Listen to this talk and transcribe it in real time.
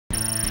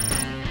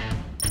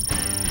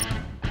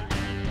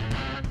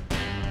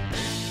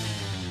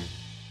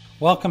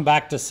Welcome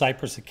back to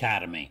Cypress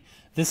Academy.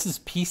 This is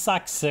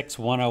PSoC 6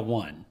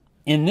 101.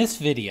 In this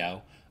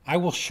video, I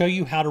will show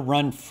you how to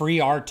run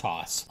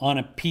FreeRTOS on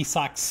a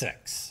PSoC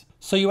 6.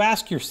 So you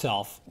ask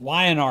yourself,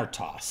 why an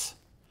RTOS?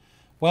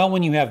 Well,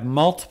 when you have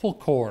multiple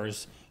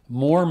cores,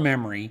 more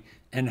memory,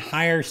 and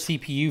higher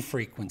CPU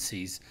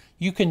frequencies,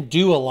 you can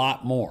do a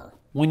lot more.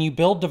 When you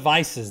build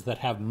devices that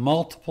have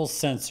multiple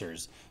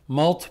sensors,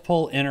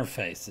 multiple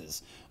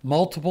interfaces,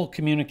 multiple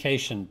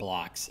communication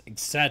blocks,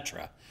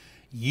 etc.,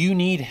 you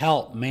need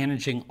help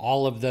managing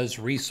all of those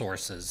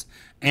resources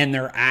and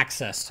their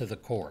access to the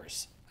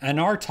cores. An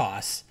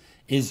RTOS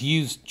is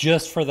used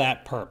just for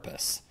that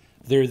purpose.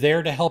 They're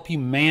there to help you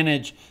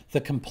manage the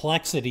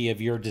complexity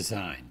of your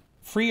design.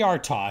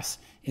 FreeRTOS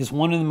is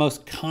one of the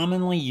most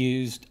commonly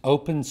used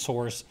open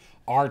source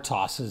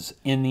RTOSs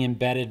in the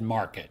embedded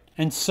market.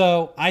 And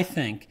so I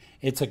think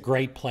it's a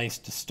great place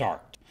to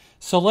start.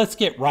 So let's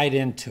get right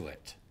into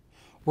it.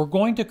 We're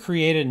going to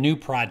create a new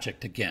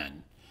project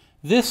again.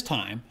 This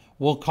time,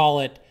 we'll call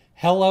it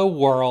Hello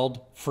World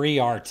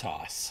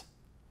FreeRTOS.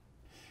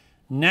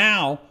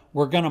 Now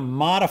we're going to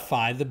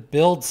modify the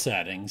build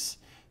settings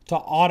to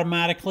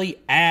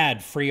automatically add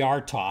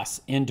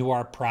FreeRTOS into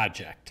our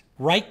project.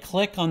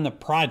 Right-click on the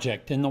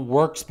project in the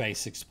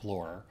Workspace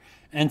Explorer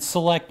and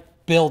select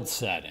Build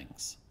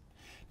Settings.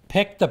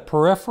 Pick the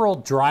peripheral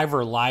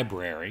driver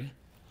library,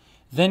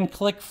 then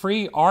click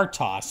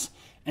FreeRTOS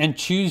and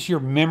choose your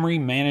memory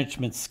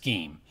management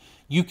scheme.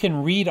 You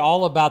can read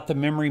all about the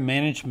memory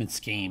management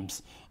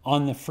schemes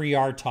on the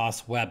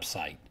FreeRTOS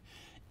website.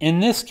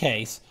 In this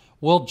case,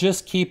 we'll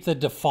just keep the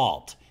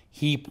default,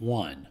 Heap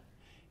 1.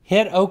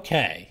 Hit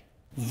OK.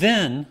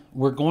 Then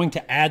we're going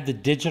to add the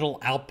digital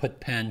output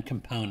pen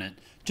component,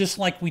 just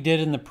like we did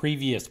in the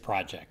previous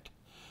project.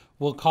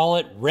 We'll call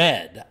it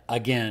Red,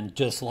 again,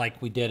 just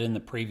like we did in the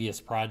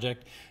previous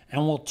project,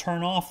 and we'll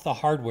turn off the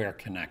hardware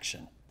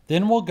connection.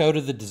 Then we'll go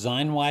to the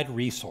design-wide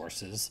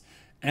resources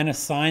and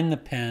assign the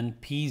pen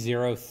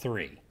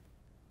P03.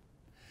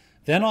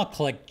 Then I'll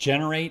click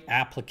Generate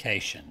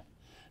Application.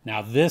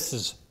 Now this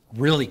is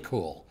really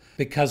cool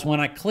because when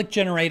I click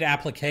Generate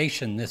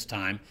Application this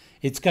time,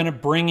 it's going to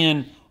bring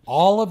in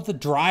all of the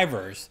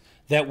drivers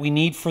that we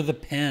need for the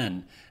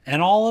pen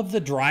and all of the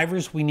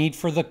drivers we need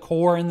for the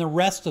core and the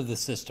rest of the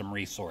system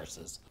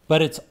resources.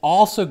 But it's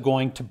also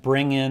going to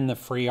bring in the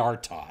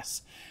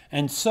FreeRTOS.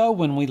 And so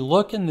when we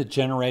look in the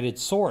generated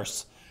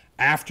source,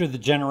 after the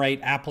generate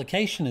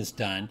application is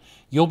done,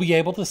 you'll be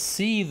able to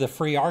see the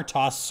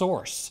FreeRTOS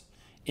source.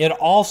 It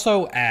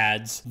also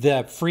adds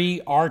the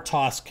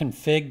FreeRTOS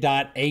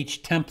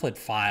config.h template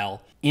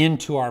file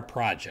into our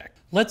project.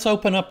 Let's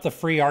open up the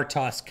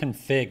FreeRTOS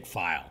config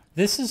file.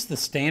 This is the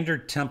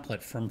standard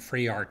template from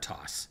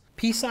FreeRTOS.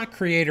 PSoC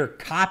Creator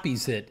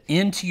copies it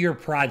into your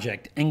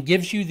project and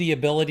gives you the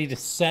ability to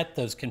set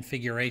those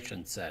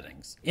configuration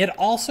settings. It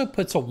also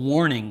puts a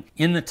warning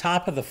in the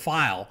top of the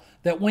file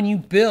that when you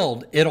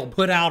build, it'll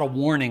put out a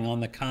warning on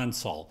the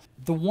console.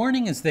 The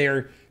warning is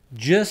there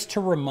just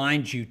to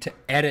remind you to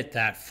edit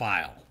that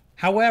file.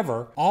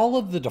 However, all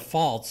of the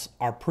defaults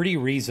are pretty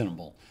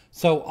reasonable,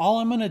 so all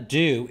I'm going to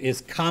do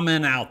is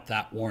comment out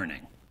that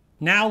warning.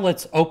 Now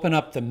let's open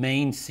up the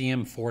main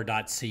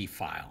cm4.c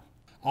file.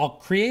 I'll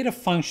create a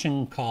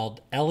function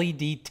called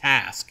LED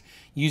task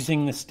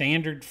using the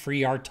standard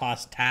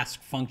FreeRTOS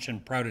task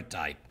function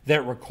prototype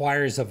that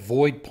requires a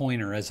void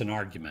pointer as an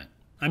argument.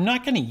 I'm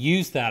not going to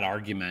use that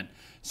argument,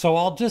 so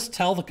I'll just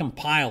tell the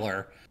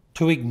compiler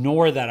to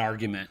ignore that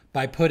argument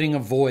by putting a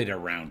void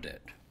around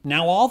it.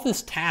 Now all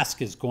this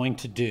task is going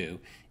to do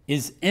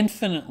is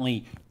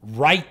infinitely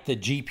write the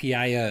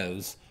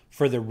GPIOs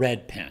for the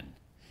red pen.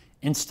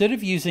 Instead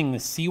of using the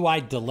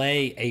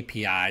CY_delay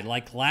API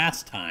like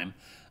last time,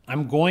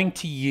 I'm going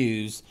to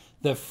use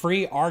the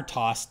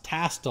FreeRTOS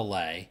task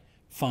delay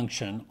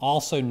function,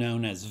 also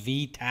known as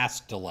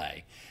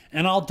vTaskDelay,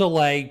 and I'll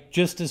delay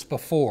just as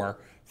before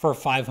for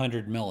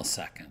 500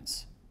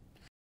 milliseconds.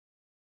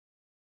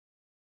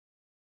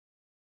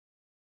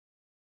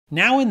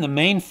 Now in the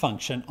main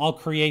function, I'll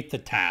create the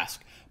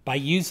task by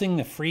using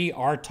the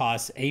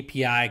FreeRTOS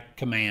API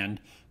command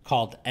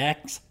called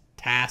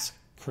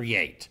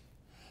xTaskCreate.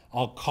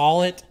 I'll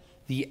call it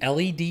the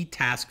LED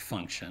task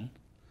function.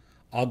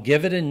 I'll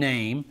give it a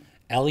name,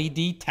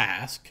 LED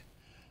task.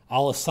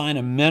 I'll assign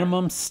a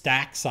minimum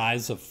stack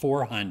size of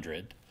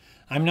 400.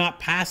 I'm not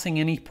passing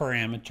any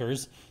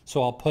parameters,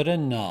 so I'll put a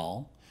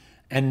null.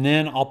 And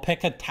then I'll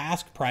pick a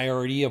task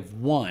priority of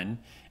 1,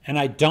 and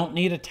I don't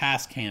need a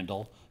task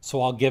handle,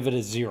 so I'll give it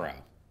a 0.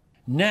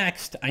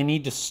 Next, I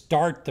need to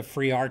start the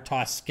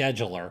FreeRTOS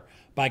scheduler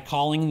by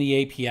calling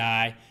the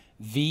API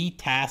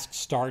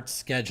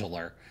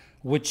vTaskStartScheduler,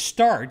 which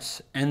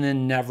starts and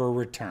then never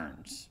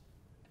returns.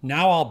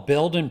 Now I'll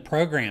build and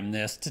program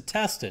this to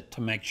test it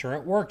to make sure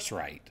it works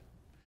right.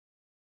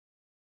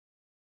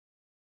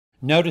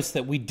 Notice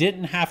that we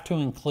didn't have to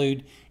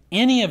include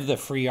any of the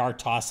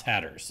FreeRTOS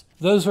headers.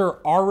 Those are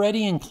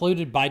already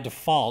included by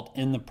default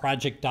in the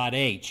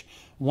project.h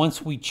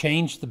once we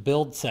change the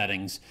build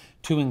settings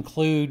to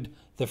include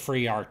the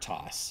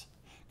FreeRTOS.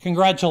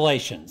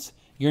 Congratulations!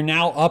 you're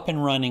now up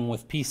and running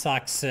with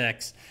PSoC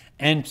 6,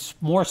 and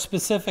more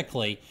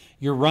specifically,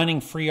 you're running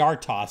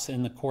FreeRTOS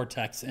in the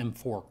Cortex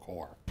M4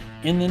 core.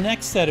 In the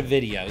next set of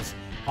videos,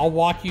 I'll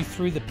walk you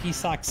through the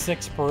PSoC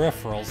 6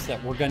 peripherals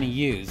that we're going to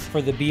use for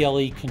the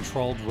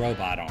BLE-controlled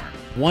robot arm.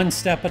 One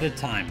step at a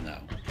time, though.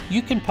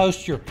 You can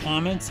post your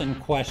comments and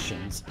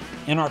questions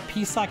in our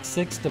PSoC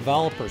 6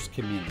 developers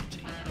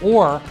community.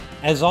 Or,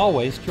 as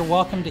always, you're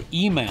welcome to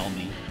email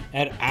me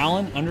at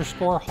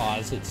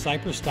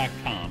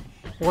alan_hawes@cypress.com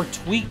or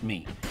tweet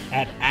me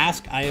at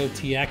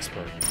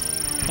AskIoTExpert.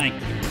 Thank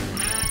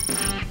you.